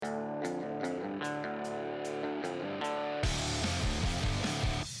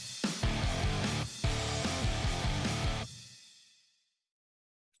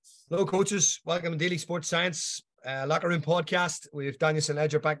Hello, coaches. Welcome to Daily Sports Science Locker Room Podcast. We have Daniel St.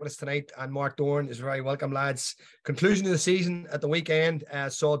 Ledger back with us tonight, and Mark Dorn is very welcome, lads. Conclusion of the season at the weekend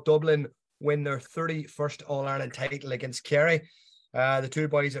saw Dublin win their 31st All-Ireland title against Kerry. The two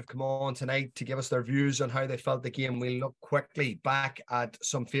boys have come on tonight to give us their views on how they felt the game. We'll look quickly back at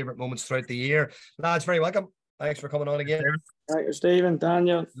some favourite moments throughout the year. Lads, very welcome. Thanks for coming on again. Thank you, Stephen,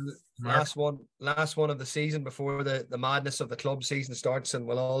 Daniel. Last one of the season before the madness of the club season starts, and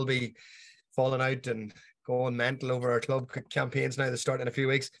we'll all be falling out and going mental over our club campaigns now that start in a few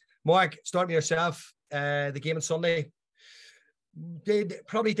weeks. Mark, start with yourself. The game on Sunday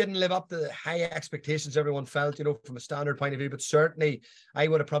probably didn't live up to the high expectations everyone felt, from a standard point of view, but certainly I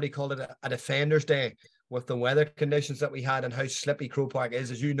would have probably called it a defender's day with the weather conditions that we had and how slippy Croke Park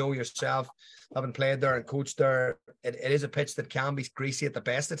is. As you know yourself, having played there and coached there, it is a pitch that can be greasy at the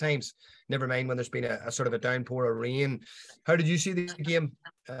best of times, never mind when there's been a sort of a downpour of rain. How did you see the game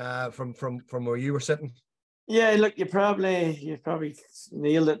from where you were sitting? Yeah, look, you probably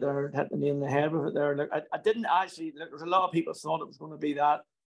nailed it there, hit the nail in the head with it there. Look, I didn't actually, look, there's a lot of people thought it was going to be that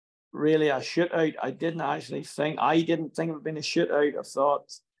really a shootout. I didn't think it would be a shootout. I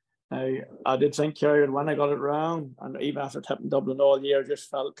thought, I did think Kerry would win. I got it wrong. And even after tipping Dublin all year,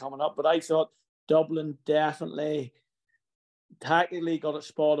 just felt coming up. But I thought Dublin definitely tactically got it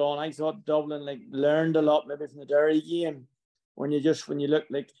spot on. I thought Dublin learned a lot maybe from the Derry game when you look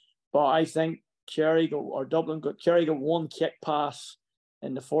but I think Kerry got one kick pass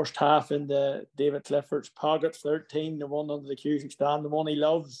in the first half into David Clifford's pocket, 13, the one under the accusing stand, the one he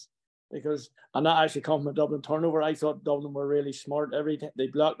loves. And that actually come from a Dublin turnover. I thought Dublin were really smart. Every time they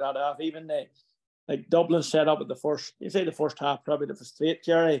blocked that off. Even Dublin set up at the first half, probably the straight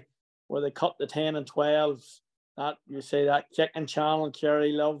Kerry, where they cut the 10 and 12. That kicking channel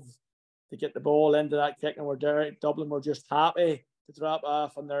Kerry love to get the ball into that kick, and Dublin were just happy to drop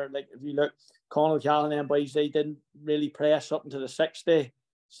off. And they're if you look, Conal Callan and boys, they didn't really press up into the 60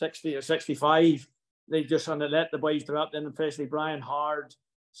 or 65. They just let the boys drop in, especially Brian Hard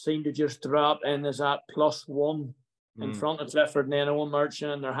seemed to just drop in as that +1 in front of Clifford and then Owen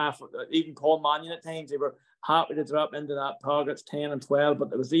Merchant, and they're even Paul Mannion at times, they were happy to drop into that pockets 10 and 12, but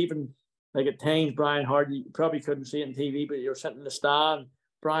there was even at times Brian Hard, you probably couldn't see it on TV, but you were sitting in the stand,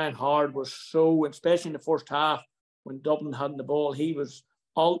 Brian Hard was so, especially in the first half when Dublin had the ball, he was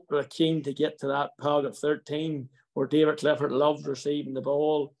ultra keen to get to that pocket 13 where David Clifford loves receiving the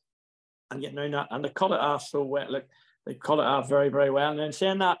ball and getting around that, and they cut it off so well. They cut it off very, very well. And then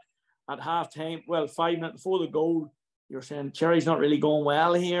saying that at half-time, 5 minutes before the goal, you're saying Kerry's not really going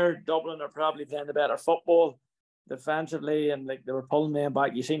well here. Dublin are probably playing the better football defensively, and they were pulling men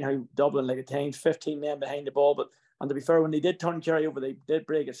back. You've seen how Dublin, at times, 15 men behind the ball. And to be fair, when they did turn Kerry over, they did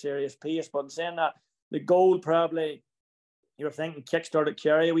break a serious pace. But in saying that, the goal probably, you were thinking, kick-started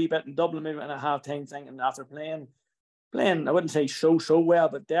Kerry a wee bit, and Dublin maybe in a half-time thing, and after playing, I wouldn't say so well,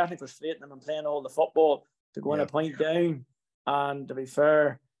 but definitely frustrating them and playing all the football to go in a point down. And to be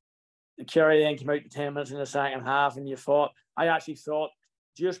fair, the Kerry then came out to 10 minutes in the second half, and I actually thought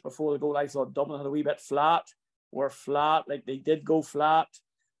just before the goal, I thought Dublin had a wee bit flat. They did go flat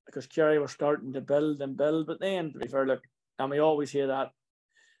because Kerry were starting to build, but then to be fair, look, and we always hear that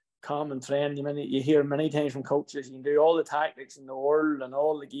common trend, you hear many times from coaches, you can do all the tactics in the world and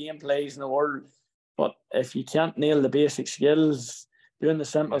all the game plays in the world, but if you can't nail the basic skills, doing the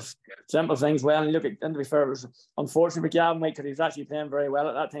simple things well, and to be fair, it was unfortunate for Gavin White because he was actually playing very well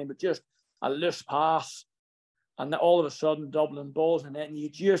at that time, but just a loose pass, and all of a sudden Dublin balls in it, and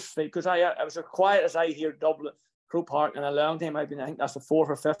you just feel, because I was as quiet as I hear Dublin Croke Park in a long time. I think that's the 4th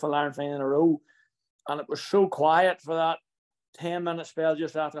or 5th All-Ireland final in a row, and it was so quiet for that 10-minute spell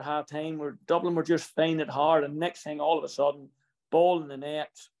just after half time where Dublin were just finding it hard, and next thing, all of a sudden, ball in the net.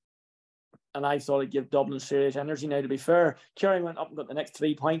 And I thought it'd give Dublin serious energy. Now, to be fair, Kerry went up and got the next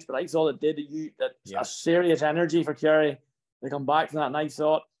 3 points, but I thought it did a serious energy for Kerry. They come back from that, and I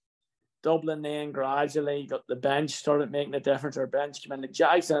thought Dublin then gradually got the bench started making a difference. Our bench came in.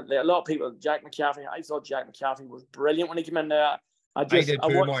 A lot of people, Jack McCaffrey, I thought Jack McCaffrey was brilliant when he came in there. I did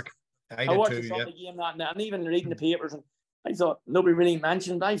too, Mark. I watched the game and even reading the papers, and I thought nobody really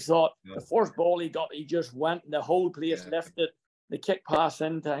mentioned. I thought the first ball he got, he just went, and the whole place lifted. The kick pass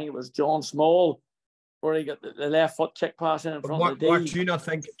into, I think it was John Small, where he got the left foot kick pass in front of the D. Mark, do you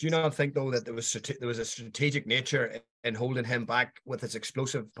not think though that there was a strategic nature in holding him back with his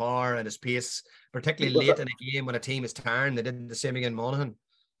explosive power and his pace, particularly late in a game when a team is tired? They did the same again, Monaghan.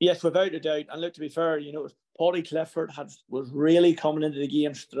 Yes, without a doubt. And look, to be fair, Paddy Clifford was really coming into the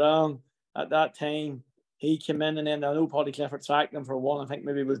game strong at that time. He came in, and then I know Paddy Clifford sacked him for one. I think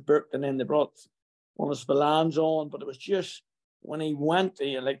maybe it was Burke, and then they brought one of Spillane on, but it was just when he went,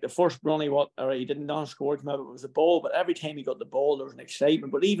 like the first run he didn't non-score, maybe it was the ball, but every time he got the ball, there was an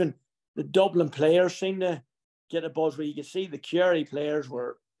excitement. But even the Dublin players seemed to get a buzz where you could see the Kerry players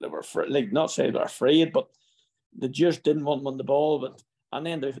were like, not say they're afraid, but they just didn't want him on the ball. But and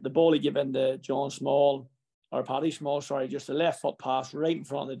then the ball he gave in to John Small, or Paddy Small, sorry, just a left foot pass right in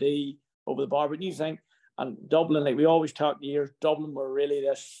front of the D over the bar. But you think, and Dublin, like we always talk the years, Dublin were really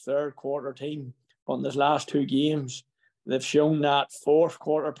this third quarter team. But in this last two games, they've shown that fourth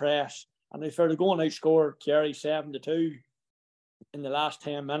quarter press, and if they're going to outscore Kerry 7-2 in the last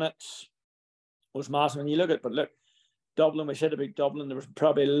 10 minutes, was massive. And you look at, but look, Dublin, we said about Dublin, there was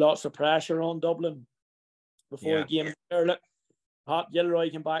probably lots of pressure on Dublin before the game. Look, Pat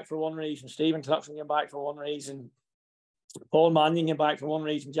Gilroy came back for one reason, Stephen Cluxton came back for one reason, Paul Mannion came back for one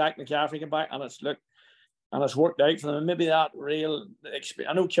reason, Jack McCaffrey came back, and it's worked out for them. And maybe that real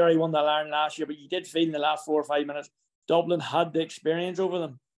experience. I know Kerry won that iron last year, but you did feel in the last 4 or 5 minutes Dublin had the experience over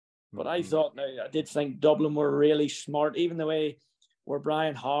them. But I did think Dublin were really smart, even the way where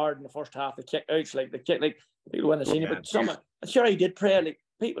Brian Hard in the first half, the kick outs, like people wouldn't have seen it, but Kerry did press, like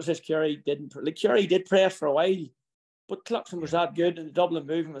people says Kerry didn't, like Kerry did press for a while, but Cluxton was that good, and the Dublin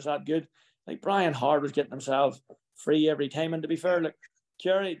movement was that good. Like Brian Hard was getting himself free every time, and to be fair, like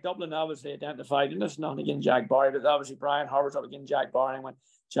Kerry, Dublin obviously identified, and this is nothing against Jack Barry, but obviously Brian Hard was up against Jack Barry and went,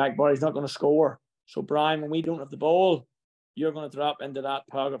 Jack Barry's not going to score. So Brian, when we don't have the ball, you're going to drop into that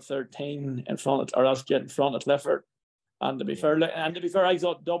pog of 13 in front of, or else get in front of Clifford. And to be fair, I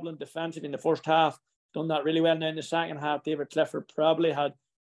thought Dublin defensively in the first half done that really well. Now in the second half, David Clifford probably had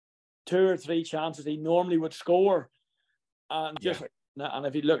 2 or 3 chances he normally would score, and and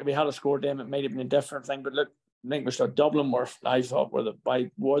if he had a score them, it might have been a different thing. But look, I think Mr. Dublin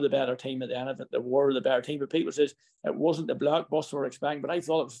were the better team at the end of it. They were the better team. But people says it wasn't the blockbuster we're expecting. But I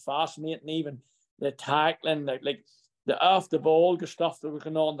thought it was fascinating, even the tackling, like the off the ball stuff that was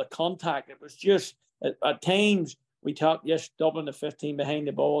going on, the contact. It was just at times. We talked, yes, Dublin at 15 behind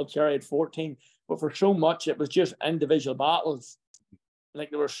the ball, Kerry at 14, but for so much, it was just individual battles. Like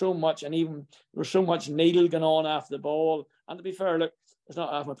there was so much, and even there was so much needle going on after the ball. And to be fair, look, it's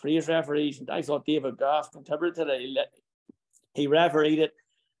not half my praise referees. And I thought David Goff contributed to that. He refereed it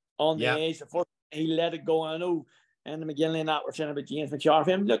on the edge. The first, he let it go. And I know, and McGinley and that were saying about James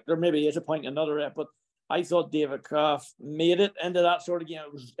McCarthy. And look, there maybe is a point in another rep, but I thought David Croft made it into that sort of game.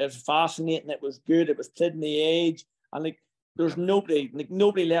 It was fascinating. It was good. It was played in the age. And like there's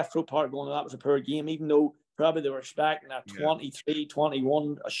nobody left Croke Park going, that was a poor game, even though probably they were expecting that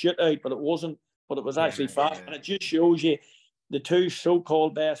 23-21 a shootout, but it wasn't. But it was actually fast. And it just shows you the two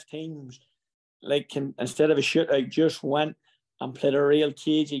so-called best teams, like instead of a shootout, just went and played a real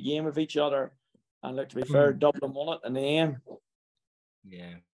cagey game with each other. And look, to be fair, Dublin won it in the end.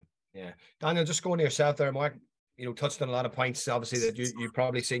 Yeah. Daniel, just going to yourself there, Mark, touched on a lot of points, obviously, that you've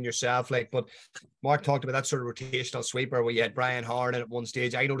probably seen yourself, but Mark talked about that sort of rotational sweeper where you had Brian Hard in at one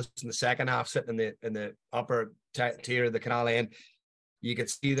stage. I noticed in the second half, sitting in the upper tier of the canal end, you could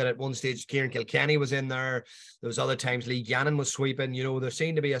see that at one stage Kieran Kilkenny was in there. There was other times Lee Gannon was sweeping. There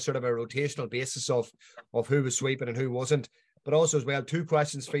seemed to be a sort of a rotational basis of who was sweeping and who wasn't. But also as well, 2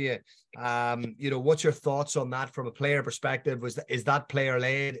 questions for you. What's your thoughts on that from a player perspective? Is that player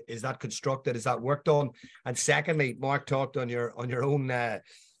led? Is that constructed? Is that worked on? And secondly, Mark talked on your own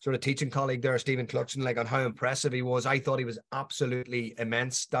sort of teaching colleague there, Stephen Cluxton, like on how impressive he was. I thought he was absolutely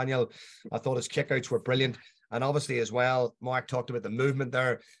immense, Daniel. I thought his kickouts were brilliant. And obviously as well, Mark talked about the movement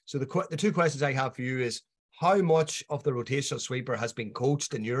there. So the 2 questions I have for you is, how much of the rotational sweeper has been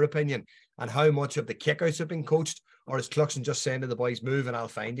coached in your opinion, and how much of the kickouts have been coached, or is Cluxton just saying to the boys, move and I'll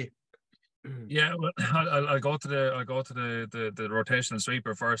find you? Yeah, well, I'll go to the rotational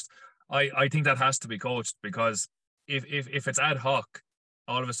sweeper first. I think that has to be coached, because if it's ad hoc,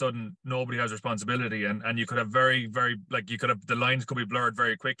 all of a sudden nobody has responsibility, and you could have very, very, like, you could have, the lines could be blurred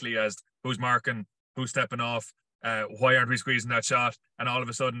very quickly as who's marking, who's stepping off, why aren't we squeezing that shot, and all of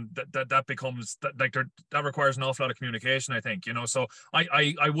a sudden that becomes that requires an awful lot of communication, I think. So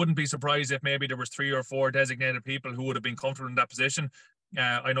I wouldn't be surprised if maybe there was 3 or 4 designated people who would have been comfortable in that position.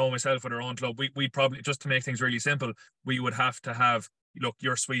 I know myself with our own club, we probably, just to make things really simple, we would have to have, look,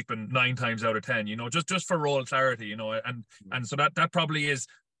 you're sweeping 9 times out of 10, just for role clarity, and so that probably is,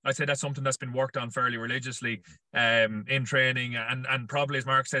 I'd say that's something that's been worked on fairly religiously in training, and probably, as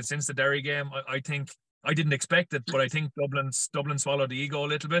Mark said, since the Derry game, I think, I didn't expect it, but I think Dublin swallowed the ego a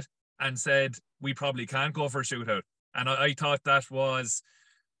little bit and said, we probably can't go for a shootout. And I thought that was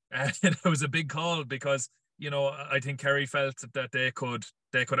it was a big call, because I think Kerry felt that they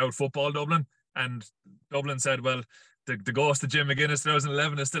could out football Dublin, and Dublin said, well, the ghost of Jim McGuinness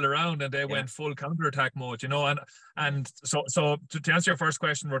 2011 is still around, and they went full counter-attack mode, you know. And so to answer your first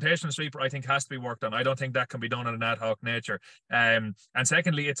question, rotational sweeper I think has to be worked on. I don't think that can be done in an ad hoc nature. And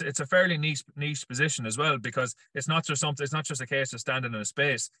secondly, it's a fairly niche position as well, because it's not just a case of standing in a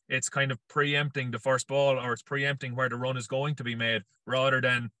space. It's kind of preempting the first ball, or it's preempting where the run is going to be made, rather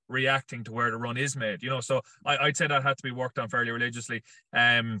than reacting to where the run is made, you know. So I'd say that had to be worked on fairly religiously.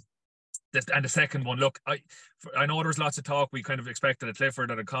 And the second one, look, I know there's lots of talk. We kind of expected a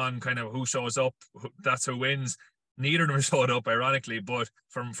Clifford and a Con, kind of who shows up, that's who wins. Neither of them showed up, ironically. But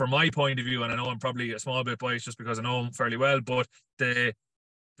from my point of view, and I know I'm probably a small bit biased just because I know him fairly well, but the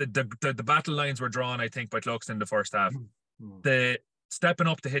battle lines were drawn, I think, by Cluxton in the first half. The stepping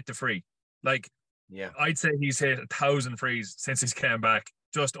up to hit the free, like, I'd say he's hit 1,000 frees since he's came back,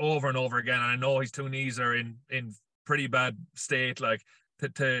 just over and over again. And I know his two knees are in pretty bad state, like.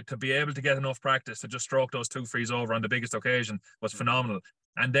 To be able to get enough practice to just stroke those two frees over on the biggest occasion was phenomenal.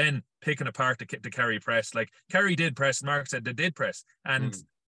 And then picking apart the Kerry press, like Kerry did press, Mark said they did press, and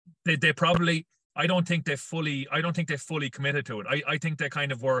they probably, I don't think they fully committed to it. I think they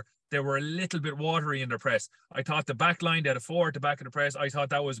kind of were a little bit watery in their press. I thought the back line, they had a 4 at the back of the press. I thought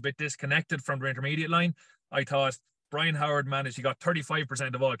that was a bit disconnected from the intermediate line. I thought Brian Howard he got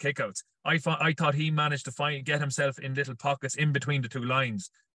 35% of all kickouts. I thought he managed to get himself in little pockets in between the two lines.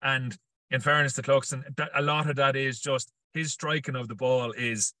 And in fairness to Cluxton, a lot of that is just his striking of the ball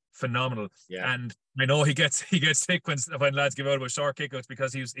is phenomenal. Yeah. And I know he gets sick when lads give out about short kickouts,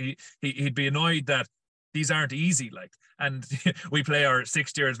 because he'd be annoyed that these aren't easy, like, and we play our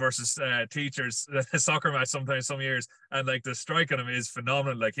 6th years versus teachers soccer match sometimes some years, and like the strike on him is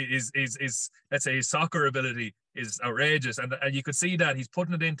phenomenal. Like his let's say his soccer ability is outrageous, and you could see that he's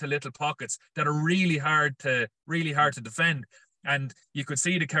putting it into little pockets that are really hard to defend. And you could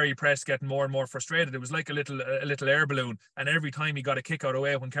see the Kerry press getting more and more frustrated. It was like a little air balloon, and every time he got a kick out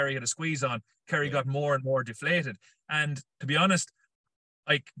away when Kerry had a squeeze on, Kerry got more and more deflated. And to be honest,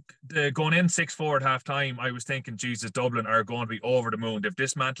 like going in 6-4 at half time, I was thinking, Jesus, Dublin are going to be over the moon. They've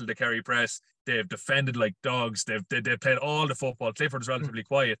dismantled the Kerry press. They've defended like dogs. They've played all the football. Clifford was relatively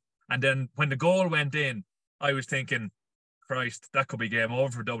quiet. And then when the goal went in, I was thinking, Christ, that could be game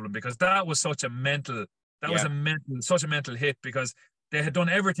over for Dublin, because that was such a mental hit, because they had done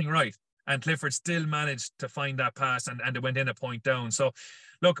everything right, and Clifford still managed to find that pass, and they went in a point down. So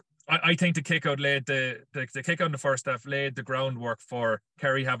look, I think the kick out laid the kick out in the first half laid the groundwork for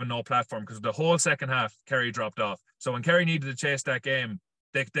Kerry having no platform, because the whole second half Kerry dropped off. So when Kerry needed to chase that game,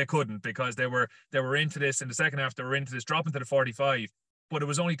 they couldn't, because they were into this in the second half. They were into this dropping to the 45, but it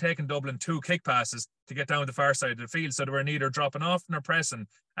was only taking Dublin 2 kick passes to get down the far side of the field. So they were neither dropping off nor pressing,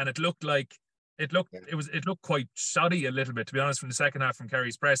 and it looked quite shoddy a little bit, to be honest, from the second half from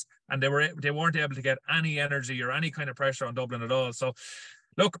Kerry's press, and they weren't able to get any energy or any kind of pressure on Dublin at all. So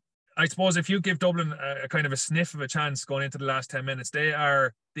look, I suppose if you give Dublin a kind of a sniff of a chance going into the last 10 minutes, they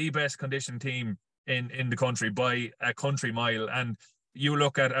are the best conditioned team in the country by a country mile. And you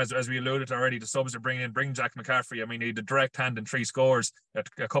look at, as we alluded to already, the subs are bringing Jack McCaffrey. I mean, he had a direct hand in 3 scores,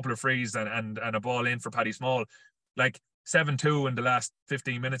 a couple of frees and a ball in for Paddy Small. Like 7-2 in the last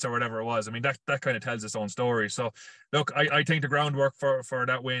 15 minutes or whatever it was. I mean, that kind of tells its own story. So look, I think the groundwork for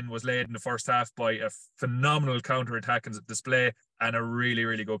that win was laid in the first half by a phenomenal counter-attack display and a really,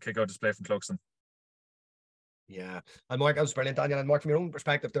 really good kick-out display from Cluxton. Yeah. And Mark, that was brilliant, Daniel. And Mark, from your own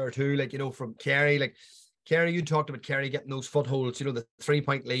perspective there too, like, you know, from Kerry, like Kerry, you talked about Kerry getting those footholds, you know, the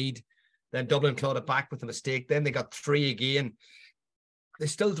 3-point lead, then Dublin clawed it back with a mistake, then they got 3 again. They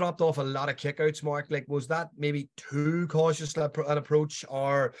still dropped off a lot of kickouts, Mark. Like, was that maybe too cautious an approach,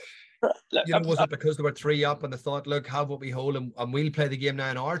 or was it because they were 3 up and they thought, look, have what we hold and we'll play the game now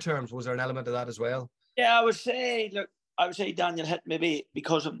in our terms? Was there an element of that as well? Yeah, I would say Daniel hit maybe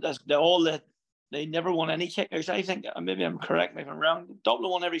because of this, they never won any kickouts. I think, maybe I'm correct me if I'm wrong, Dublin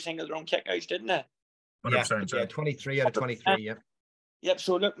won every single their own kickouts, didn't they? 100%. Yeah, 23 out of 23. Yeah. Yep.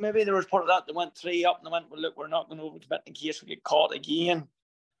 So look, maybe there was part of that. They went 3 up and they went, well, look, we're not going to overcommit in case we get caught again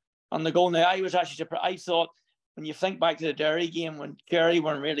on the goal. Now, I was actually surprised. I thought, when you think back to the Derry game, when Kerry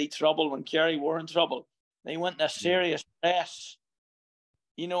were in really trouble, when Kerry were in trouble, they went in a serious press,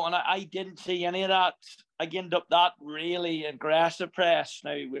 you know, and I didn't see any of that. I ended up that really aggressive press.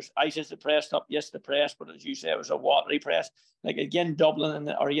 Now, I said the press up, yes, the press, but as you say, it was a watery press. Like again,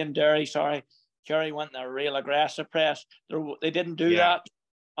 Derry, Kerry went in a real aggressive press. They didn't do that.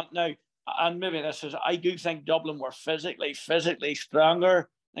 Now, and maybe this is, I do think Dublin were physically stronger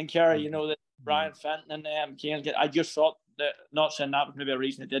than Kerry. You know, that Brian Fenton and them, I just thought that, not saying that was maybe a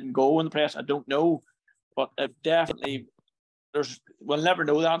reason it didn't go in the press, I don't know. But definitely, we'll never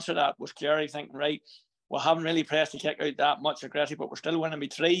know the answer to that. Was Kerry thinking, right, we haven't really pressed the kick out that much aggressive, but we're still winning by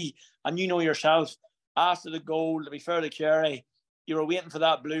 3. And you know yourself, after the goal, to be fair to Kerry, you were waiting for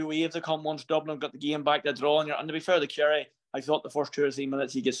that blue wave to come once Dublin got the game back to draw. And to be fair to Kerry, I thought the first 2 or 3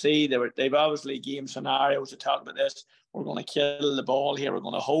 minutes you could see they've obviously game scenarios to talk about this. We're going to kill the ball here. We're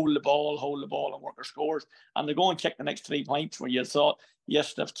going to hold the ball, and work our scores. And they're going to kick the next 3 points where you thought,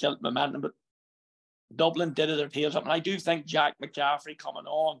 yes, they've killed momentum. But Dublin did it their tails up. And I do think Jack McCaffrey coming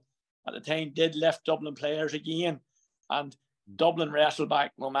on at the time did lift Dublin players again. And Dublin wrestled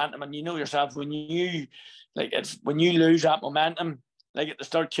back momentum. And you know yourself, when you lose that momentum, like at the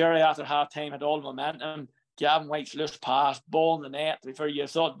start, Kerry after half-time had all the momentum. Gavin White's loose pass, ball in the net. Before you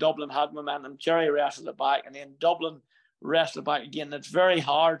thought Dublin had momentum, Kerry wrestled it back, and then Dublin wrestled back again. And it's very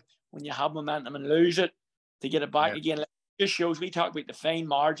hard when you have momentum and lose it to get it back again. Like, it just shows, we talk about the fine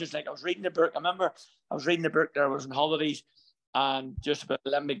margins. Like I was reading the book. I remember I was reading the book there. I was on holidays, and just about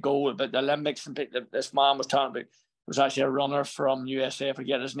Olympic gold, about the Olympics, and this man was talking about. It was actually a runner from USA. I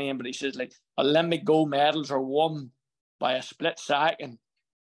forget his name, but he says like Olympic gold medals are won by a split second.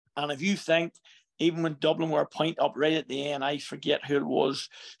 And if you think, even when Dublin were a point up right at the end, I forget who it was,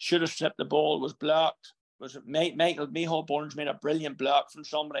 should have slipped the ball, was blocked. Was it Micheál Burns made a brilliant block from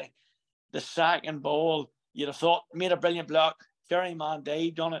somebody. The second ball, you'd have thought, made a brilliant block. Kerry man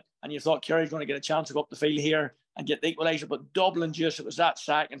Dave done it, and you thought Kerry's going to get a chance to go up the field here and get the equaliser. But Dublin it was that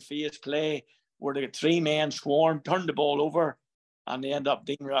second phase play where they got 3 men swarmed, turned the ball over, and they end up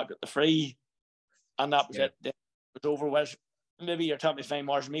Dean Rock at the free. And that was it. It was over with. Maybe you're telling me fine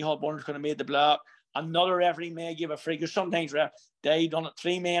margin. Micheál Burns could have made the block. Another referee may give a free, because sometimes they done it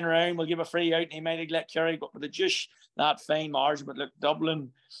 3 men around, will give a free out, and he might have let Kerry go, but it's just that fine margin. But look, Dublin,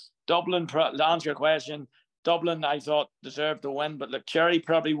 to answer your question, Dublin, I thought, deserved the win, but look, Kerry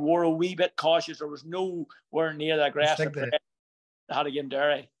probably were a wee bit cautious. There was nowhere near the aggressive play they had against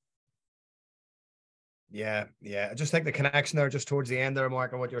Derry. Yeah. I just think the connection there, just towards the end there,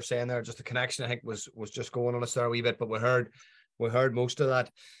 Mark, and what you're saying there, just the connection, I think, was just going on us there a wee bit, but we heard most of that.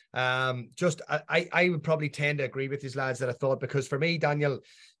 I would probably tend to agree with these lads that I thought, because for me, Daniel,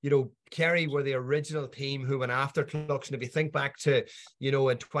 Kerry were the original team who went after Cluxton. If you think back to, in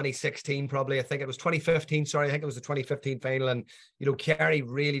 2016, probably, I think it was 2015, sorry, I think it was the 2015 final. And, Kerry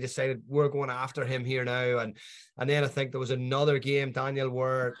really decided we're going after him here now. And then I think there was another game, Daniel,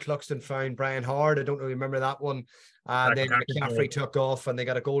 where Cluxton found Brian Hard. I don't know, remember that one. And then McCaffrey took off and they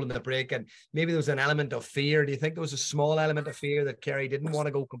got a goal in the break. And maybe there was an element of fear. Do you think there was a small element of fear that Kerry didn't want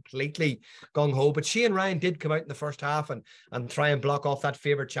to go completely gung-ho? But Shane Ryan did come out in the first half and try and block off that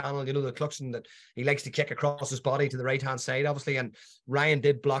favourite channel, the Cluxton that he likes to kick across his body to the right-hand side, obviously. And Ryan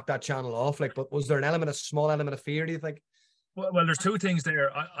did block that channel off. But was there a small element of fear, do you think? Well, there's 2 things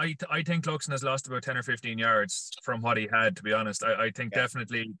there. I think Cluxton has lost about 10 or 15 yards from what he had, to be honest. I think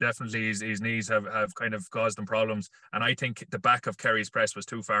definitely his knees have kind of caused him problems. And I think the back of Kerry's press was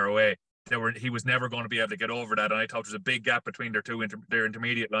too far away. He was never going to be able to get over that. And I thought there was a big gap between their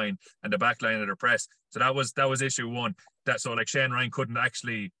intermediate line and the back line of their press. So that was issue 1. So like Shane Ryan couldn't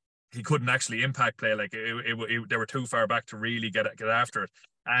actually impact play. Like they were too far back to really get after it.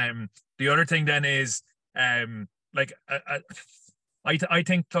 The other thing then is, I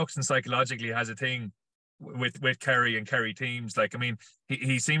think Cluxton psychologically has a thing with Kerry and Kerry teams. Like, I mean,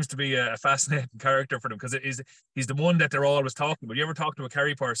 he seems to be a fascinating character for them, because he's the one that they're always talking about. You ever talk to a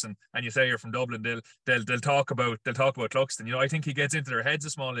Kerry person and you say you're from Dublin, they'll talk about Cluxton. I think he gets into their heads a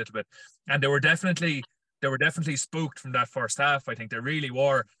small little bit, and they were definitely spooked from that first half. I think they really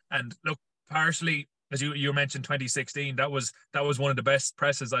were. And look, partially, as you mentioned, 2016, that was one of the best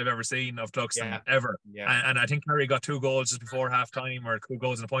presses I've ever seen of Cluxton ever. Yeah. And I think Kerry got 2 goals just before half time, or 2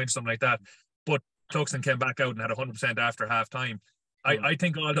 goals and a point, or something like that. But Cluxton came back out and had 100% after half time. I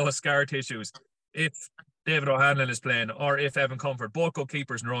think all those scar tissues, if David O'Hanlon is playing or if Evan Comfort, both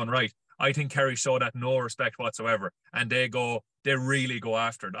goalkeepers in their own right, I think Kerry show that no respect whatsoever. And they really go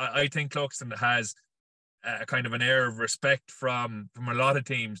after it. I think Cluxton has a kind of an air of respect from a lot of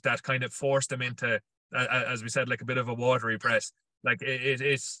teams that kind of forced them into, as we said, like a bit of a watery press. Like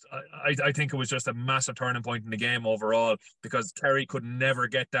I think it was just a massive turning point in the game overall, because Kerry could never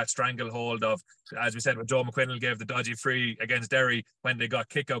get that stranglehold of, as we said, when Joe McQuinnell gave the dodgy free against Derry when they got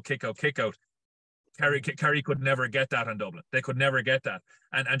kick out. Kerry could never get that on Dublin. They could never get that.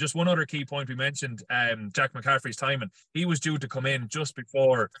 And just one other key point we mentioned, Jack McCaffrey's timing. He was due to come in just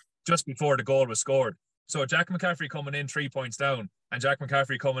before the goal was scored. So Jack McCaffrey coming in 3 points down and Jack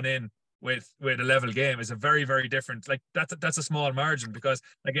McCaffrey coming in with a level game is a very, very different, like that's a small margin, because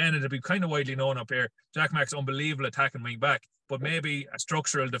again, it'll be kind of widely known up here, Jack Mack's unbelievable attacking wing back, but maybe a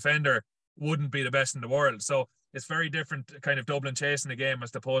structural defender wouldn't be the best in the world. So it's very different kind of Dublin chasing the game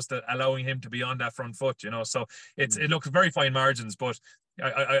as opposed to allowing him to be on that front foot, you know. So it looks very fine margins, but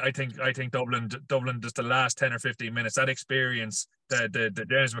I think Dublin just the last 10 or 15 minutes, that experience, the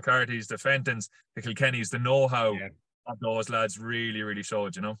James McCarthy's, the Fentons, the Kilkennys, the know-how of those lads really, really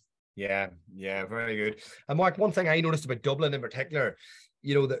showed, you know. Yeah, very good. And Mark, one thing I noticed about Dublin in particular,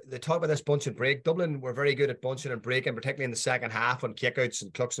 you know, they talk about this bunch and break. Dublin were very good at bunching and breaking, particularly in the second half on kickouts,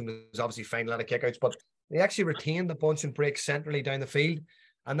 and Cluxton was obviously finding a lot of kickouts, but they actually retained the bunch and break centrally down the field,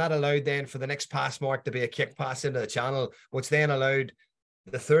 and that allowed then for the next pass, Mark, to be a kick pass into the channel, which then allowed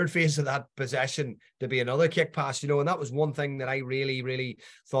the third phase of that possession to be another kick pass, you know, and that was one thing that I really, really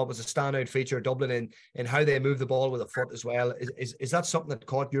thought was a standout feature of Dublin in how they move the ball with a foot as well. Is that something that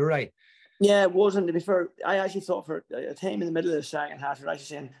caught your eye? Yeah, it wasn't. To be fair, I actually thought for a time in the middle of the second half, we were actually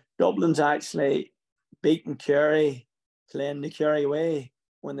saying Dublin's actually beating Kerry, playing the Kerry way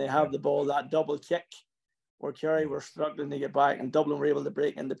when they have the ball, that double kick, where Kerry were struggling to get back and Dublin were able to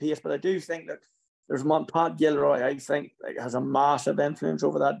break into pace. But I do think that there's one, Pat Gilroy, I think, has a massive influence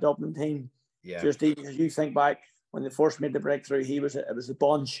over that Dublin team. Yeah. Just even as you think back when they first made the breakthrough, it was a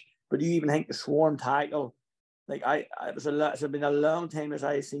bunch. But you even think the swarm tackle, it's been a long time as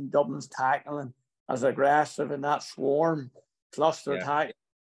I've seen Dublin's tackling as aggressive in that swarm cluster tackle.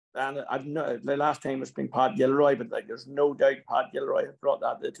 And the last time it's been Pat Gilroy, but there's no doubt Pat Gilroy had brought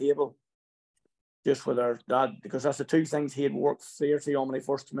that to the table. Just with that, because that's the two things he had worked fiercely on when he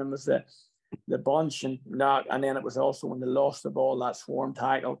first came in, was the bunch and then it was also when they lost the ball, that swarm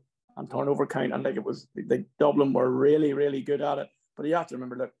tackle and turnover count, and Dublin were really, really good at it. But you have to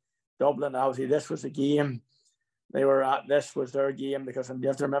remember, look, Dublin, obviously this was a game this was their game, because you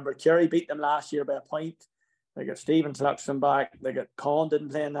have to remember Kerry beat them last year by a point. They got Stephen Cluxton back, they got Con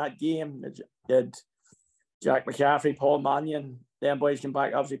didn't play in that game, they did Jack McCaffrey, Paul Mannion, them boys came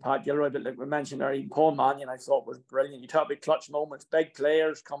back, obviously Pat Gilroy, but like we mentioned there, even Paul Mannion I thought was brilliant. You talk about clutch moments, big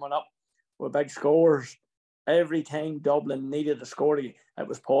players coming up with big scores. Every time Dublin needed a score, it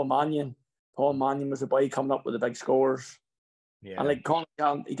was Paul Mannion. Paul Mannion was the boy coming up with the big scores. Yeah. And like Con,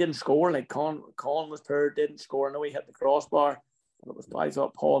 he didn't score. Like Con was poor, didn't score. No, he hit the crossbar. I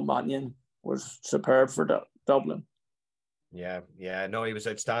thought Paul Mannion was superb for Dublin. Yeah, no, he was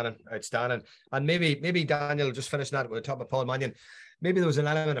outstanding. And maybe Daniel, just finishing that with the top of Paul Mannion, maybe there was an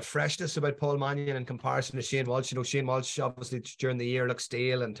element of freshness about Paul Mannion in comparison to Shane Walsh. You know, Shane Walsh obviously during the year looked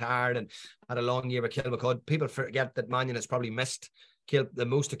stale and tired and had a long year with Kilmacud. People forget that Mannion has probably missed the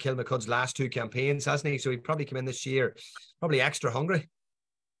most of Kilmacud's last two campaigns, hasn't he? So he probably came in this year probably extra hungry.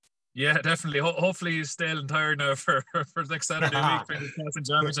 Yeah, definitely. Hopefully he's stale and tired now for next Saturday week for the Wisconsin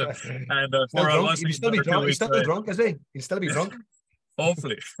Championship. And for all us, he'll still be drunk. He's still drunk, is he? He'll still be drunk.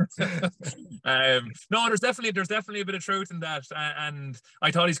 Hopefully. No, there's definitely a bit of truth in that. And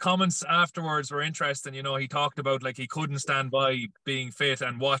I thought his comments afterwards were interesting. You know, he talked about like he couldn't stand by being fit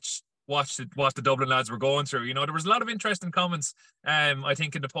and watch what the Dublin lads were going through. You know, there was a lot of interesting comments, I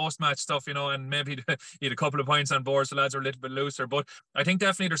think, in the post-match stuff, you know, and maybe he had a couple of points on board, so lads are a little bit looser. But I think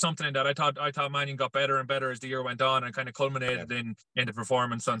definitely there's something in that. I thought Mannion got better and better as the year went on and kind of culminated in the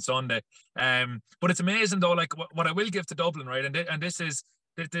performance on Sunday. But it's amazing though, like what I will give to Dublin, right? And this is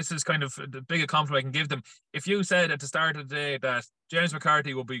kind of the big compliment I can give them. If you said at the start of the day that James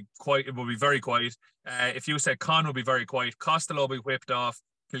McCarthy will be very quiet, if you said Con will be very quiet, Costello will be whipped off,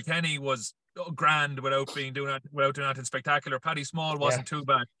 Kilkenny was grand without doing anything spectacular. Paddy Small wasn't too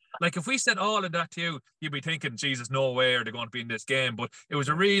bad. Like if we said all of that to you, you'd be thinking, Jesus, no way are they going to be in this game. But it was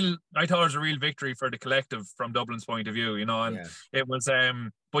I thought it was a real victory for the collective from Dublin's point of view, you know, and it was,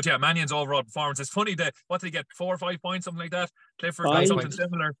 but yeah, Mannion's overall performance. It's funny that, what did he get, 4 or 5 points, something like that? Clifford got something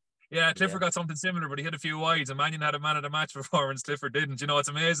similar. Yeah, Clifford got something similar, but he hit a few wides, and Mannion had a man of the match performance. Clifford didn't. You know, it's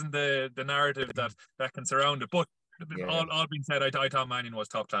amazing the narrative that can surround it. But all being said, I thought Mannion was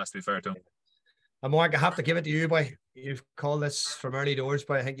top class, to be fair to him. And Mark, I have to give it to you, boy. You've called this from early doors,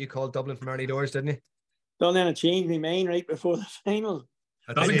 boy. I think you called Dublin from early dours, didn't you? Don't then change my mind right before the final.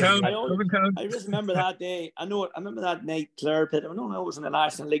 Doesn't count. I just remember that day. I remember that night, Clare pit. I don't know it was in the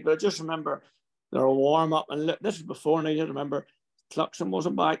National League, but I just remember there were warm up, and look, this was before, and I just remember Cluxton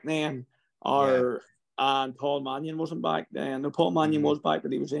wasn't back then, and Paul Mannion wasn't back then. No, Paul Mannion was back,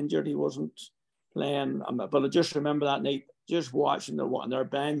 but he was injured. He wasn't playing. But I just remember that night, just watching their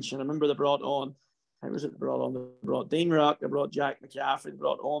bench, and I remember they brought on. How was it brought on? They brought Dean Rock, they brought Jack McCaffrey, they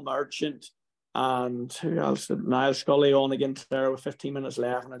brought All Merchant, and who else? Niall Scully on against there with 15 minutes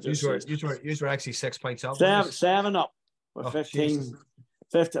left. And I just you were actually 6 points up. Seven up with 15.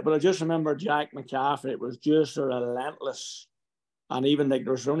 50, but I just remember Jack McCaffrey. It was just relentless, and even like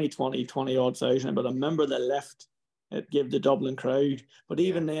there was only 20 odd thousand. But I remember the lift it gave the Dublin crowd. But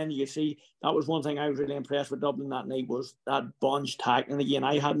even then, you see, that was one thing I was really impressed with Dublin that night, was that bunch tackling again.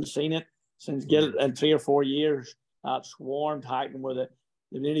 I hadn't seen it since in 3 or 4 years. That swarm tackling where they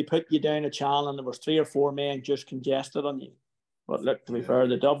nearly put you down a channel and there was 3 or 4 men just congested on you. But look, to be fair,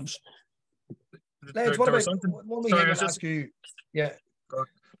 the Dubs. Lads, what about one thing I was ask you? Yeah.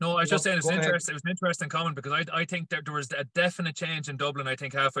 No, I was just saying it was an interesting comment, because I think that there was a definite change in Dublin, I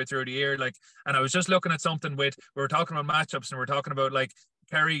think, halfway through the year. Like, and I was just looking at something we were talking about matchups, and we were talking about like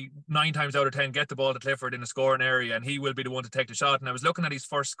Kerry 9 times out of 10 get the ball to Clifford in the scoring area, and he will be the one to take the shot. And I was looking at his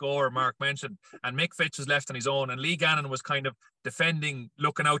first score, Mark mentioned, and Mick Fitch was left on his own, and Lee Gannon was kind of defending,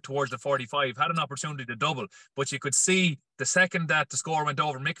 looking out towards the 45, had an opportunity to double, but you could see the second that the score went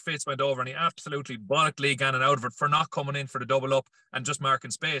over, Mick Fitch went over, and he absolutely bollocked Lee Gannon out of it for not coming in for the double up and just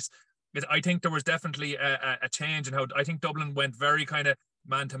marking space. I think there was definitely a change in how I think Dublin went very kind of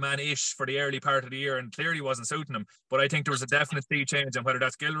man-to-man-ish for the early part of the year, and clearly wasn't suiting them. But I think there was a definite sea change, and whether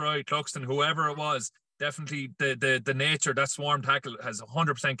that's Gilroy, Cluxton, whoever it was, definitely the nature, that swarm tackle has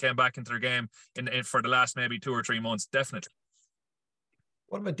 100% came back into their game in for the last maybe 2 or 3 months, definitely.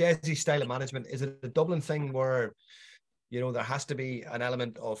 What about Desi's style of management? Is it a Dublin thing where, you know, there has to be an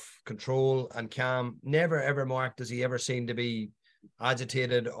element of control and calm? Never ever, Mark, does he ever seem to be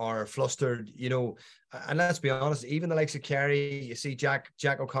agitated or flustered, you know? And let's be honest, even the likes of Kerry, you see Jack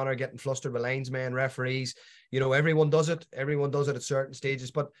O'Connor getting flustered with linesmen, referees, you know, everyone does it at certain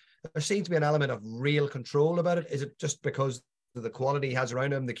stages, but there seems to be an element of real control about it. Is it just because of the quality he has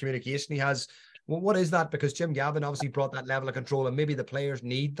around him, the communication he has? Well, what is that? Because Jim Gavin obviously brought that level of control, and maybe the players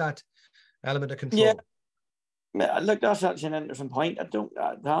need that element of control. Yeah, look, that's actually an interesting point. I don't,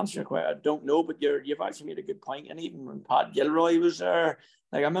 to answer your question, I don't know, but you've actually made a good point. And even when Pat Gilroy was there,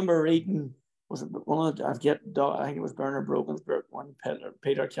 like I remember reading, was it one of the, I think it was Bernard Brogan's book when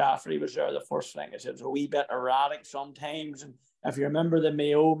Peter Caffrey was there. The first thing it said it was a wee bit erratic sometimes. And if you remember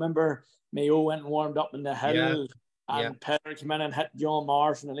Mayo went and warmed up in the hill, and Peter came in and hit John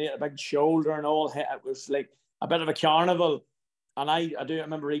Morrison and laid a big shoulder and all. It was like a bit of a carnival. And I do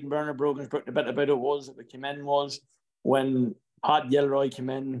remember reading Bernard Brogan's book. A bit about it was that came in was when Pat Gilroy came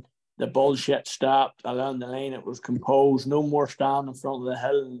in, the bullshit stopped along the line. It was composed. No more standing in front of the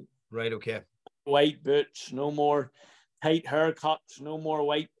hill. Right. Okay. White boots. No more tight haircuts. No more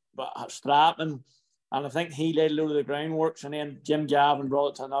white strapping. And I think he laid a load of the groundworks. And then Jim Gavin brought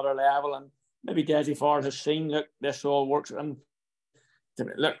it to another level. And maybe Desi Ford has seen, look, this all works. And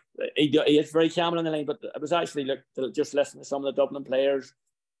look, he is very calm on the line, but it was actually, look, just listening to some of the Dublin players,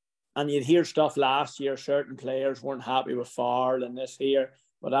 and you'd hear stuff last year, certain players weren't happy with Ford and this here,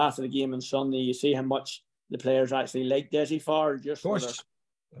 but after the game on Sunday, you see how much the players actually like Desi Ford. Just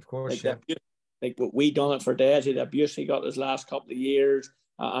of course, like, like we done it for Desi, the abuse he got his last couple of years,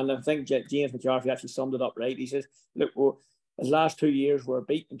 and I think James McCarthy actually summed it up right. He says, look, his last 2 years, we're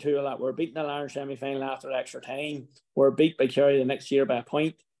beaten We're beaten the Ireland semi-final after extra time. We're beat by Kerry the next year by a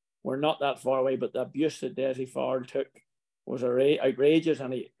point. We're not that far away, but the abuse that Desi Ford took was outrageous.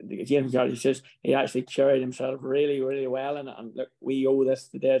 And James McCarthy says he actually carried himself really, really well. And look, we owe this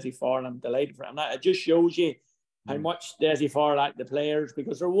to Desi Ford, and I'm delighted for him. That it just shows you how much Desi Ford liked the players,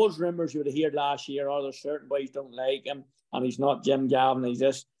 because there was rumours you would have heard last year, there's certain boys don't like him, and he's not Jim Gavin, he's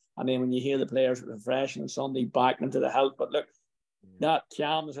this. And then when you hear the players refreshing on Sunday, back into the help. But look, that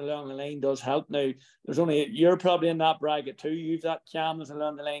calmness along the line does help. Now, you're probably in that bracket too. You've that calmness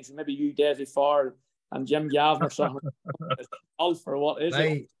along the line. So maybe you, Desi Ford, and Jim Gavin or something. All for what is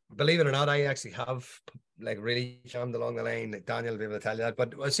it? Believe it or not, I actually have like really calmed along the line. Like Daniel will be able to tell you that.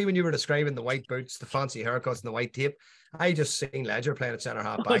 But I see when you were describing the white boots, the fancy haircuts, and the white tape, I just seen Ledger playing at centre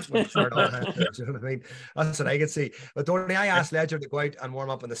half back with the shirt on. You know what I mean? That's what I could see. But Tony, I asked Ledger to go out and warm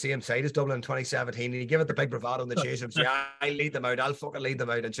up on the same side as Dublin in 2017, and he gave it the big bravado in the chase and say, "I lead them out. I'll fucking lead them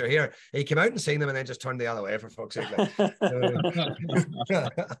out." And sure, here he came out and seen them, and then just turned the other way for fuck's sake. Like. I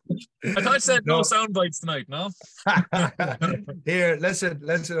thought I said no sound bites tonight. No. Here, listen.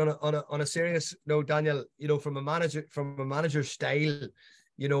 On a serious note, Daniel. You know, from a manager's style,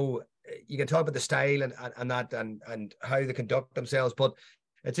 you know, you can talk about the style and that and how they conduct themselves, but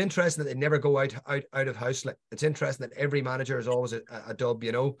it's interesting that they never go out of house. It's interesting that every manager is always a dub,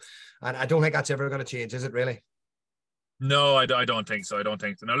 you know, and I don't think that's ever going to change, is it really? No, I don't think so.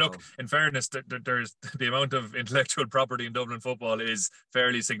 Now, look, in fairness, there's the amount of intellectual property in Dublin football is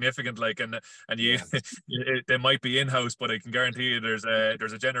fairly significant. Like, and they might be in house, but I can guarantee you there's a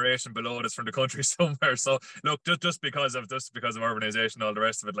generation below us from the country somewhere. So, look, just because of urbanization, all the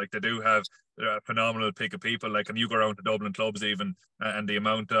rest of it, like they do have a phenomenal pick of people. Like, and you go around to Dublin clubs even, and the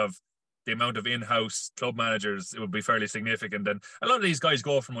amount of the amount of in-house club managers, it would be fairly significant. And a lot of these guys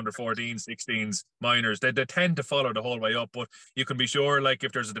go from under 14s, 16s, minors. They tend to follow the whole way up, but you can be sure, like,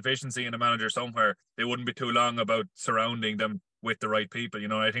 if there's a deficiency in a manager somewhere, they wouldn't be too long about surrounding them with the right people. You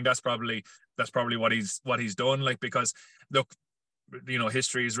know, I think that's probably what he's done. Like, because look, you know,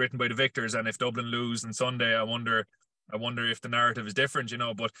 history is written by the victors, and if Dublin lose on Sunday, I wonder if the narrative is different. You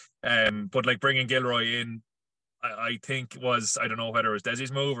know, but like bringing Gilroy in, I think was, I don't know whether it was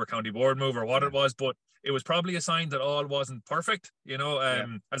Desi's move or county board move or what it was, but it was probably a sign that all wasn't perfect. You know, as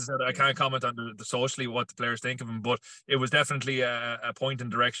I said, I can't comment on the socially what the players think of him, but it was definitely a point in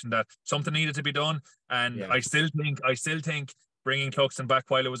direction that something needed to be done. And I still think bringing Cluxton back,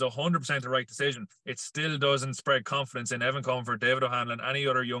 while it was 100% the right decision, it still doesn't spread confidence in Evan Comfort, David O'Hanlon, any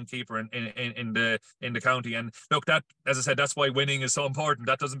other young keeper in the county. And look, that, as I said, that's why winning is so important.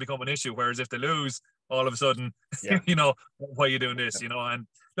 That doesn't become an issue. Whereas if they lose, all of a sudden, you know, why are you doing this? You know, and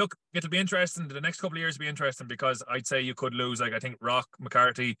look, it'll be interesting. The next couple of years will be interesting, because I'd say you could lose, like, I think Rock,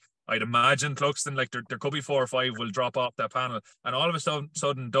 McCarthy, I'd imagine Cluxton, like there could be 4 or 5 will drop off that panel, and all of a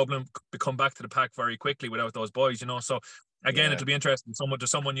sudden Dublin could come back to the pack very quickly without those boys, you know. So again, it'll be interesting.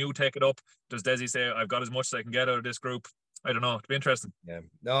 Does someone new take it up? Does Desi say, I've got as much as I can get out of this group? I don't know. It'll be interesting. Yeah.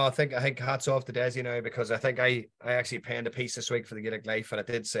 No, I think hats off to Desi now, because I think I actually penned a piece this week for the Gaelic Life, and I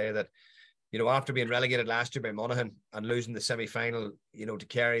did say that, you know, after being relegated last year by Monaghan and losing the semi-final, you know, to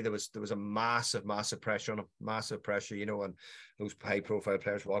Kerry, there was a massive pressure on him, massive pressure, you know, and those high-profile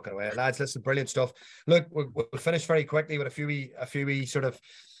players walking away. Lads, listen, brilliant stuff. Look, we'll finish very quickly with a few wee sort of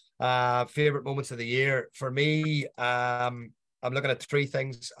favorite moments of the year. For me, I'm looking at 3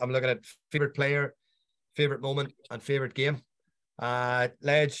 things. I'm looking at favorite player, favorite moment, and favorite game.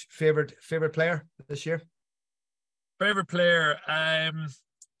 Ledge, favorite player this year? Favorite player,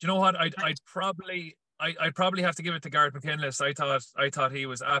 do you know what? I'd probably have to give it to Gareth McKinless. I thought he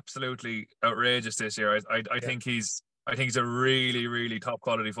was absolutely outrageous this year. I think he's a really, really top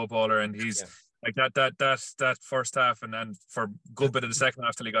quality footballer, and he's like that first half and for a good bit of the second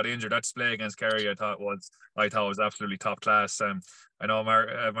half till he got injured. That display against Kerry, I thought was absolutely top class. I know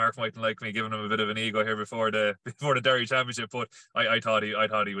Mark mightn't like me giving him a bit of an ego here before the Derry Championship, but I thought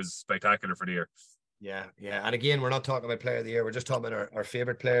he was spectacular for the year. Yeah. And again, we're not talking about player of the year. We're just talking about our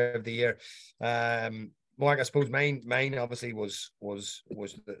favorite player of the year. Mark, I suppose mine obviously was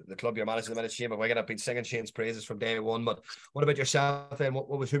the club you're managing. The minute Shane McGuigan, I've been singing Shane's praises from day one. But what about yourself then?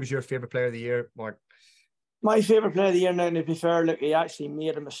 Who was your favorite player of the year, Mark? My favorite player of the year, now, to be fair, look, he actually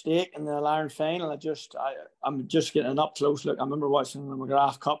made a mistake in the Ireland final. I'm just getting an up close look. I remember watching the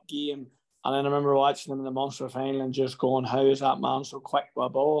McGrath Cup game, and then I remember watching him in the Munster final and just going, how is that man so quick with a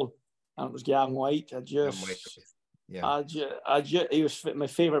ball? And it was Gavin White. He was my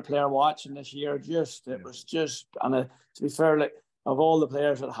favourite player watching this year. To be fair, like, of all the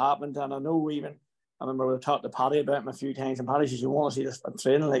players that happened, and I remember we talked to Paddy about him a few times, and Paddy says, you want to see this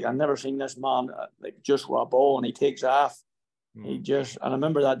training? Like, I've never seen this man like just with a ball, and he takes off. And I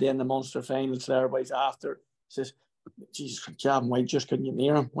remember that day in the Munster finals there, but he's after, says, Jesus, Gavin White, just couldn't get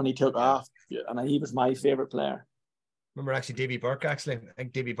near him when he took off. And he was my favourite player. Remember actually Davy Burke, I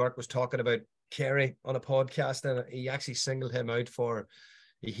think Davy Burke was talking about Kerry on a podcast, and he actually singled him out for,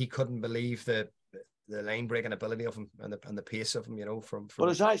 he couldn't believe the line breaking ability of him and the pace of him, you know, from but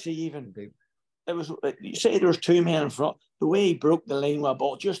it's actually even, it was, you say there was 2 men in front, the way he broke the line with a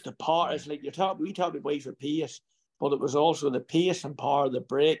ball, just the part, it's like we talk about ways for pace, but it was also the pace and power to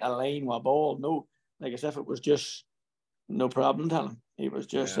break a line with a ball. No, like as if it was just no problem to him. He was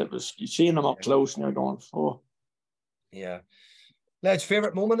just, it was, you seeing him up close and you're going, oh. Yeah. Ledge,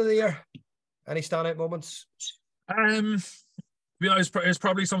 favourite moment of the year? Any standout moments? It's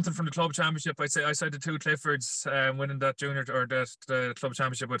probably something from the club championship. I said the 2 Cliffords winning that junior or the club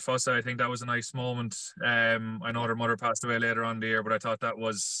championship with Fossa. I think that was a nice moment. I know their mother passed away later on in the year, but I thought that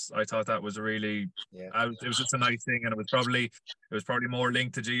was a really it was just a nice thing, and it was probably more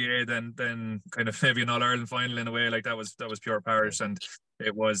linked to GA than kind of maybe an All Ireland final in a way. Like that was pure parish, and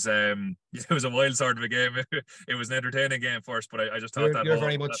it was a wild sort of a game. It was an entertaining game first, but I just thought you're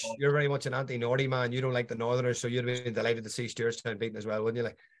very much an anti-Nordy man. You don't like the Northerners, so you'd have been delighted to see Stewartstown beaten as well, wouldn't you?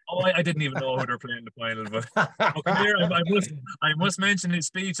 Like, I didn't even know who they're playing in the final, but here, I must mention his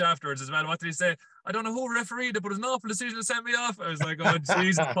speech afterwards as well. What did he say? I don't know who refereed it, but it was an awful decision to send me off. I was like, oh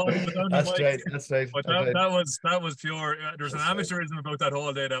Jesus, that's right. But that was pure. There was an amateurism about that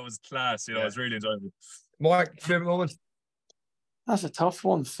whole day that was class. You know, it was really enjoyable. Mark, favorite moment? That's a tough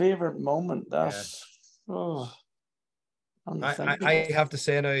one. Favorite moment. I have to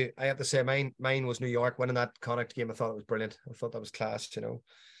say mine was New York winning that Connacht game. I thought it was brilliant. I thought that was class, you know.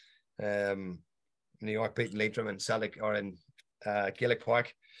 New York beating Leitrim in Celtic or in Gaelic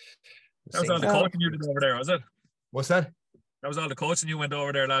Park. That was all the coaching you did over there, was it? What's that? That was all the coaching you went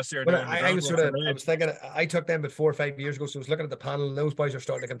over there last year. Well, Doing I was I was thinking, I took them about 4 or 5 years ago, so I was looking at the panel, and those boys are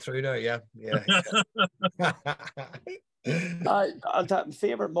starting to come through now. Yeah. I'll tell my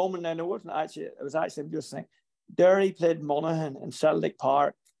favourite moment, and it was actually just saying, Derry played Monaghan in Celtic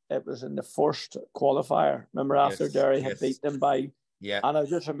Park. It was in the first qualifier. Remember, after Derry had beat them by, and I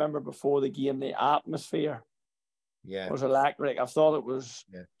just remember before the game, the atmosphere was electric. I thought it was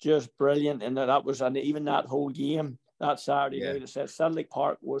just brilliant, and and even that whole game that Saturday night, it said Celtic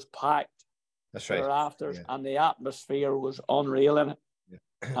Park was packed. That's right. Thereafter, and the atmosphere was unreal in it.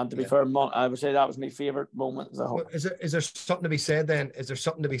 And to be fair, I would say that was my favourite moment as a whole. Is there something to be said then? Is there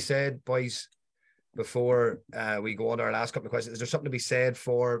something to be said, boys, before we go on to our last couple of questions? Is there something to be said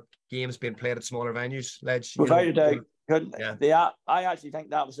for games being played at smaller venues, Ledge? Without a doubt. I actually think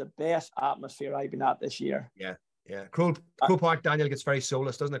that was the best atmosphere I've been at this year. Yeah. Crow Park, Daniel, gets very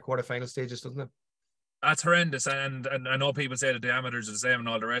soulless, doesn't it? Quarterfinal stages, doesn't it? That's horrendous, and I know people say the diameters are the same and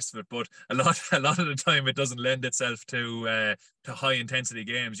all the rest of it, but a lot of the time it doesn't lend itself to high intensity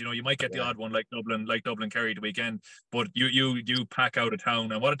games. You know, you might get the odd one like Dublin Kerry the weekend, but you pack out a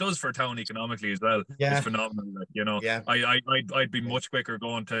town, and what it does for a town economically as well is phenomenal. Like, you know, I'd be much quicker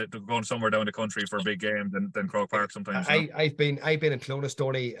going somewhere down the country for a big game than Croke Park sometimes. I've been in Clonus,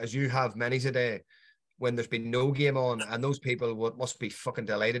 Tony, as you have many's a day, when there's been no game on, and those people must be fucking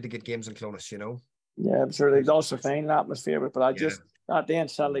delighted to get games in Clonus, you know. Yeah, I'm sure there's also fine atmosphere, but I just that day in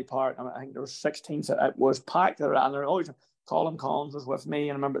Celtic Park, I think there was 16, so it was packed there, and there always Colin Collins was with me,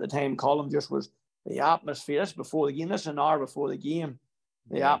 and I remember at the time Colin just was the atmosphere. This before the game, this an hour before the game,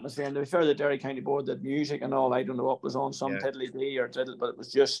 the atmosphere. And to be fair, the Derry County Board did music and all. I don't know what was on, some tiddly dee or diddle, but it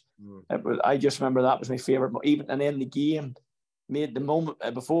was just I just remember that was my favourite. Even and then the game made the moment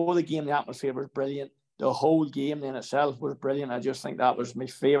before the game, the atmosphere was brilliant. The whole game in itself was brilliant. I just think that was my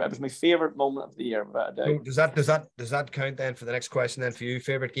favorite. It was my favorite moment of the year. Does that count then for the next question? Then for you,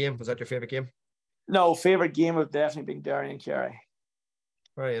 favorite game? Was that your favorite game? No, favorite game would definitely be Derry and Kerry.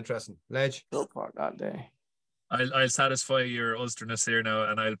 Very interesting. Ledge. Go part that day. I'll satisfy your Ulsterness here now,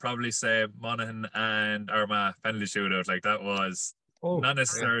 and I'll probably say Monaghan and Armagh penalty shootout. Like that was. Not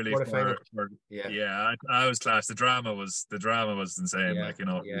necessarily I was class. The drama was insane. Like, you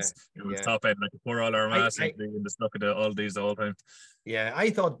know, it was top end. Like, pour all our mass in the stuck of all these the whole time. Yeah, I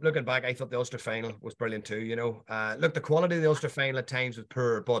thought, looking back, I thought the Ulster final was brilliant too, you know. Look, the quality of the Ulster final at times was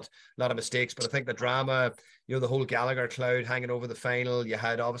poor, but a lot of mistakes. But I think the drama, you know, the whole Gallagher cloud hanging over the final, you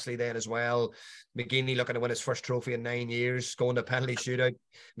had obviously then as well, McGeeney looking to win his first trophy in 9 years, going to penalty shootout,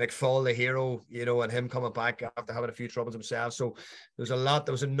 McFall the hero, you know, and him coming back after having a few troubles himself. So there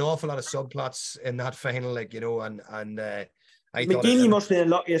was an awful lot of subplots in that final, like, you know, and I thought McGeeney must be the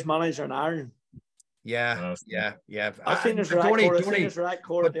luckiest manager in Ireland. Yeah. I've seen his record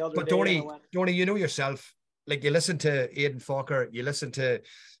the other day. Donny, you know yourself, like, you listen to Aidan Falker, you listen to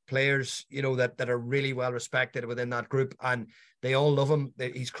players, you know, that are really well respected within that group, and they all love him.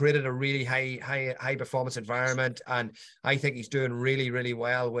 He's created a really high performance environment, and I think he's doing really, really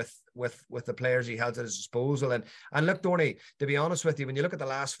well with the players he has at his disposal. And look, Donny, to be honest with you, when you look at the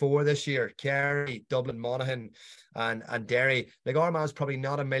last four this year, Kerry, Dublin, Monaghan, and Derry, like, Armagh's probably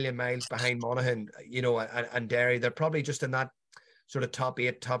not a million miles behind Monaghan, you know, and Derry. They're probably just in that sort of top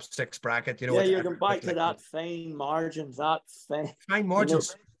 8, top 6 bracket, you know. Yeah, you're going back to that fine margins, fine margins.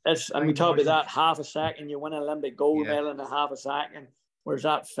 You know, and we talk about that half a second, you win an Olympic gold medal in a half a second. Where's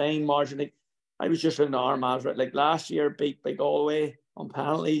that fine margin? Like, I was just in the Armagh's, right? Like, last year beat by Galway on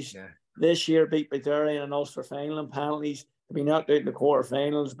penalties. Yeah. This year beat by Derry in an Ulster final on penalties. To be knocked out in the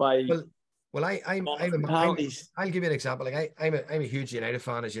quarterfinals by. Well, I'll give you an example. Like, I'm a huge United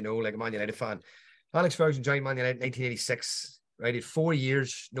fan, as you know, like a Man United fan. Alex Ferguson joined Man United in 1986. Right, had 4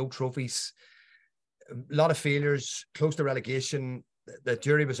 years, no trophies, a lot of failures, close to relegation. The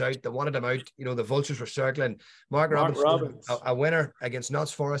jury was out. They wanted him out. You know, the vultures were circling. Mark Robbins. A winner against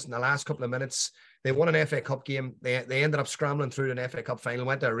Notts Forest in the last couple of minutes. They won an FA Cup game. They ended up scrambling through an FA Cup final,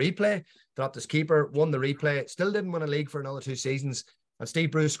 went to a replay, dropped his keeper, won the replay, still didn't win a league for another 2 seasons. And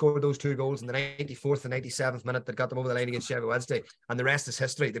Steve Bruce scored those 2 goals in the 94th and 97th minute that got them over the line against Sheffield Wednesday. And the rest is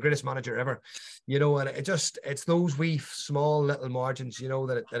history. The greatest manager ever, you know. And it's those wee small little margins, you know,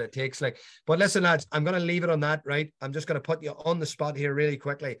 that it takes. Like, but listen, lads, I'm going to leave it on that, right? I'm just going to put you on the spot here really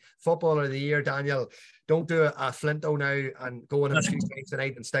quickly. Footballer of the year, Daniel. Don't do a Flinto now and go on a few things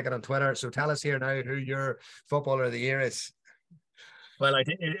tonight and stick it on Twitter. So tell us here now who your footballer of the year is. Well, I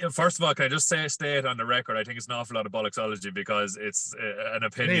think first of all, can I just stay it on the record? I think it's an awful lot of bollocksology because it's an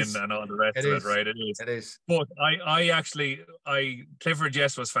opinion and all the rest of it, right? It is. It is. But Clifford,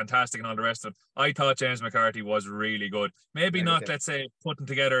 yes, was fantastic and all the rest of it. I thought James McCarthy was really good. Maybe not, let's say, putting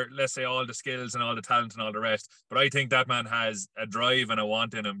together, let's say, all the skills and all the talent and all the rest. But I think that man has a drive and a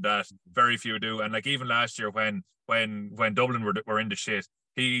want in him that very few do. And like even last year when Dublin were in the shit,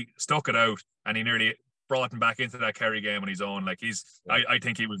 he stuck it out and he nearly brought him back into that Kerry game on his own. Like I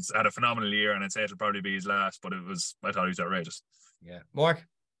think he had a phenomenal year, and I'd say it'll probably be his last. But I thought he was outrageous. Yeah, Mark.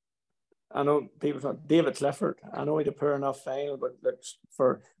 I know people thought David Clifford. I know he had a poor enough final, but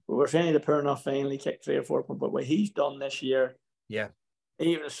we're saying the poor enough final. He kicked 3 or 4 points, but what he's done this year, yeah,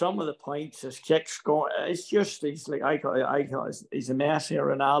 even some of the points, his kicks going, it's just he's like I thought he's a Messi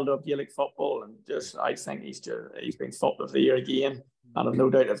or Ronaldo of Gaelic football, and just I think he's been football of the year again. And I've no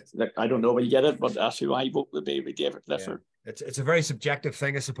doubt I don't know if you get it, but that's who I vote would be with David Clifford. Yeah. It's a very subjective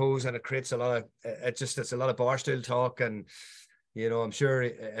thing, I suppose, and it creates a lot of it's a lot of barstool talk. And you know, I'm sure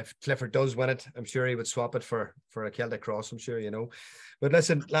if Clifford does win it, I'm sure he would swap it for a Celtic Cross. I'm sure, you know. But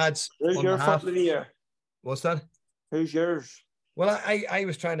listen, lads, who's your football of the year? What's that? Who's yours? Well, I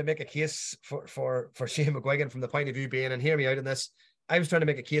was trying to make a case for Shane McGuigan from the point of view being, and hear me out in this. I was trying to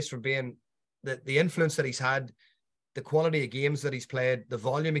make a case for being the influence that he's had, the quality of games that he's played, the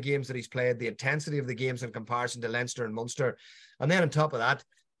volume of games that he's played, the intensity of the games in comparison to Leinster and Munster. And then on top of that,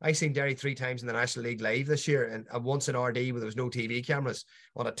 I seen Derry 3 times in the National League live this year, and once in RD where there was no TV cameras,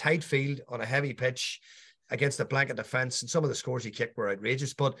 on a tight field, on a heavy pitch, against a blanket defence, and some of the scores he kicked were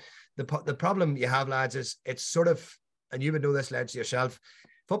outrageous. But the problem you have, lads, is it's sort of, and you would know this, lads, yourself,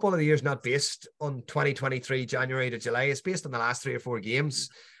 Football of the Year is not based on 2023 January to July. It's based on the last 3 or 4 games.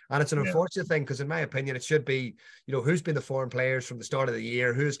 And it's an unfortunate thing because, in my opinion, it should be, you know, who's been the foreign players from the start of the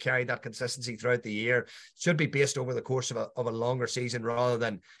year, who's carried that consistency throughout the year. It should be based over the course of a longer season rather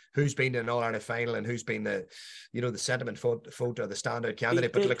than who's been in an All-Ireland final and who's been the, you know, the sentiment vote or the standout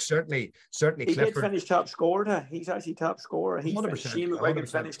candidate. But look, certainly Clifford. He did finish top scorer. He's actually top scorer. He's 100%.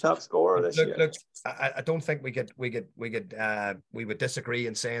 Finished top scorer this year. Look, I don't think we would disagree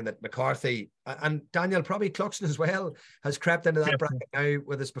in saying that McCarthy and Daniel, probably Cluxton as well, has crept into that bracket now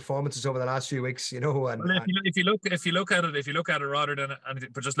with his performances over the last few weeks, you know. And well, if you look at it rather than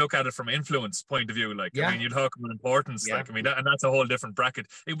but just look at it from influence point of view, like I mean, you talk about importance, like I mean, and that's a whole different bracket.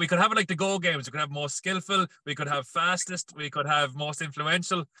 We could have it like the goal games. We could have most skillful. We could have fastest. We could have most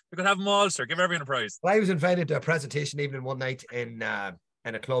influential. We could have them all, sir. Give everyone a prize. Well, I was invited to a presentation evening one night in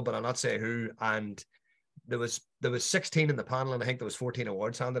a club, and I'll not say who, and there was 16 in the panel, and I think there was 14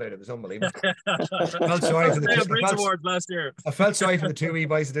 awards handed out. It was unbelievable. I felt sorry for the awards last year. I felt sorry for the 2 wee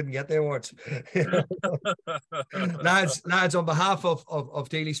boys that didn't get the awards. lads, on behalf of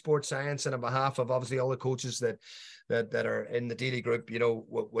Daily Sports Science and on behalf of obviously all the coaches that are in the Daily group, you know,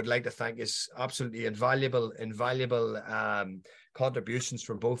 would like to thank you. Absolutely invaluable contributions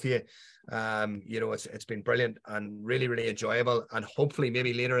from both of you. You know, it's been brilliant and really, really enjoyable, and hopefully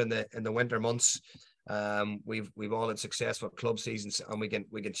maybe later in the winter months, we've all had successful club seasons, and we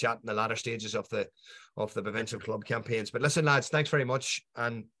can chat in the latter stages of the provincial club campaigns. But listen, lads, thanks very much,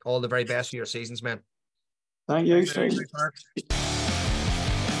 and all the very best for your seasons, man. Thank you. Thanks, Mark.